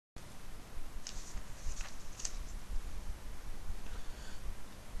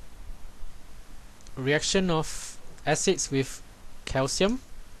reaction of acids with calcium.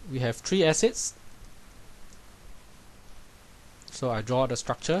 We have 3 acids, so I draw the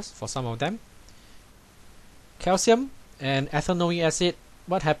structures for some of them. Calcium and ethanoic acid,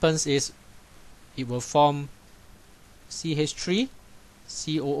 what happens is it will form CH3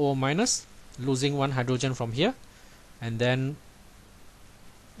 COO minus, losing 1 hydrogen from here, and then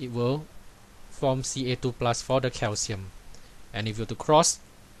it will form Ca2 plus for the calcium. And if you were to cross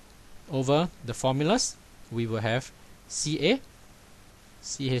over the formulas, we will have Ca,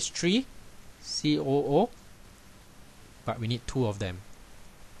 CH3, COO, but we need 2 of them,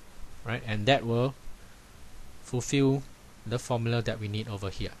 right? And that will fulfill the formula that we need over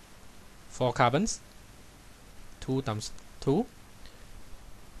here. 4 carbons, 2 times 2,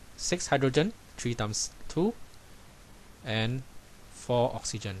 6 hydrogen, 3 times 2, and 4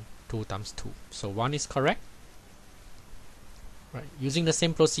 oxygen, 2 times 2. So 1 is correct. Right. Using the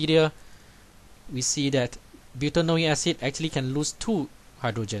same procedure, we see that butanoic acid actually can lose 2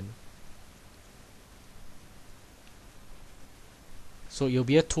 hydrogen. So you'll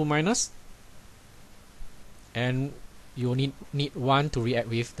be a 2 minus, and you need 1 to react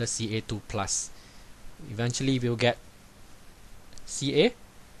with the Ca2 plus. Eventually we'll get Ca,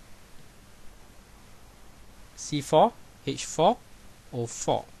 C4, H4,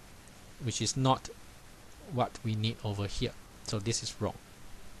 O4, which is not what we need over here. So this is wrong.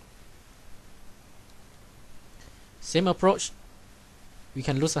 Same approach, we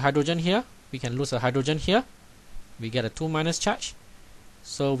can lose a hydrogen here, we can lose a hydrogen here, we get a 2 minus charge,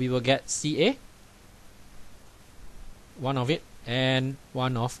 so we will get Ca, one of it, and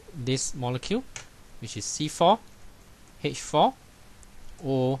one of this molecule, which is C4, H4,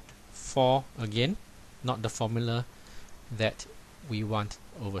 O4 again, not the formula that we want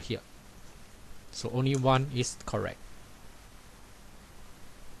over here. So only 1 is correct.